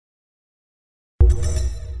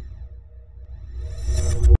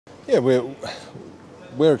Yeah,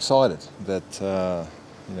 we're excited that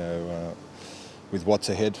with what's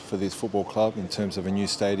ahead for this football club in terms of a new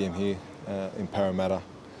stadium here in Parramatta.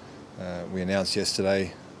 We announced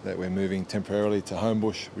yesterday that we're moving temporarily to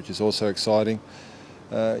Homebush, which is also exciting.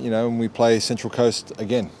 And we play Central Coast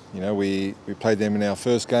again. We played them in our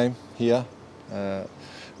first game here,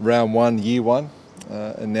 round one, year one,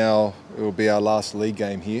 and now it will be our last league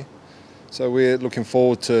game here. So we're looking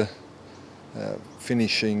forward to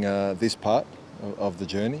finishing this part of the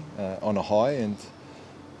journey on a high and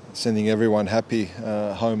sending everyone happy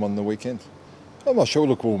home on the weekend. I'm not sure.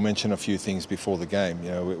 Look, we'll mention a few things before the game.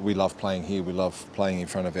 We love playing here. We love playing in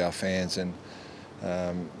front of our fans, and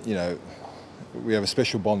we have a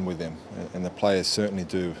special bond with them, and the players certainly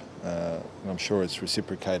do. And I'm sure it's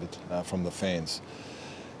reciprocated from the fans.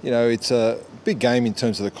 It's a big game in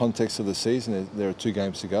terms of the context of the season. There are 2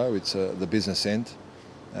 games to go. It's the business end.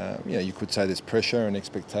 You could say there's pressure and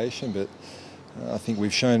expectation, but I think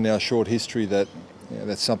we've shown in our short history that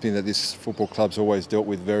that's something that this football club's always dealt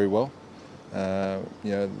with very well.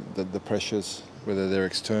 The pressures, whether they're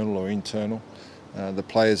external or internal, the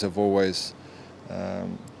players have always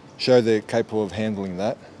showed they're capable of handling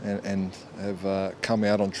that and have come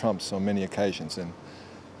out on trumps on many occasions. And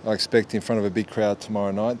I expect in front of a big crowd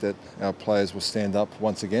tomorrow night that our players will stand up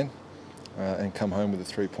once again and come home with the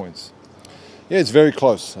 3 points. Yeah, it's very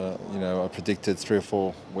close. I predicted 3 or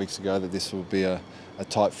 4 weeks ago that this will be a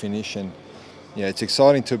tight finish, and it's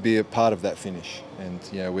exciting to be a part of that finish. And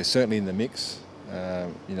we're certainly in the mix.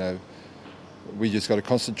 We just got to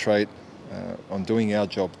concentrate on doing our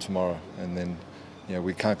job tomorrow, and then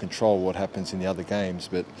we can't control what happens in the other games.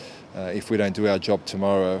 But if we don't do our job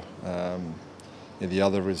tomorrow, the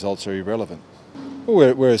other results are irrelevant.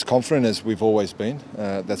 Well, we're as confident as we've always been,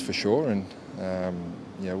 that's for sure, and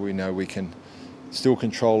we know we can still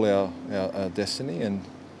control our destiny, and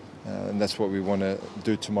that's what we want to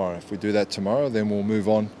do tomorrow. If we do that tomorrow, then we'll move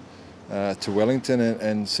on to Wellington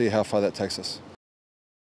and see how far that takes us.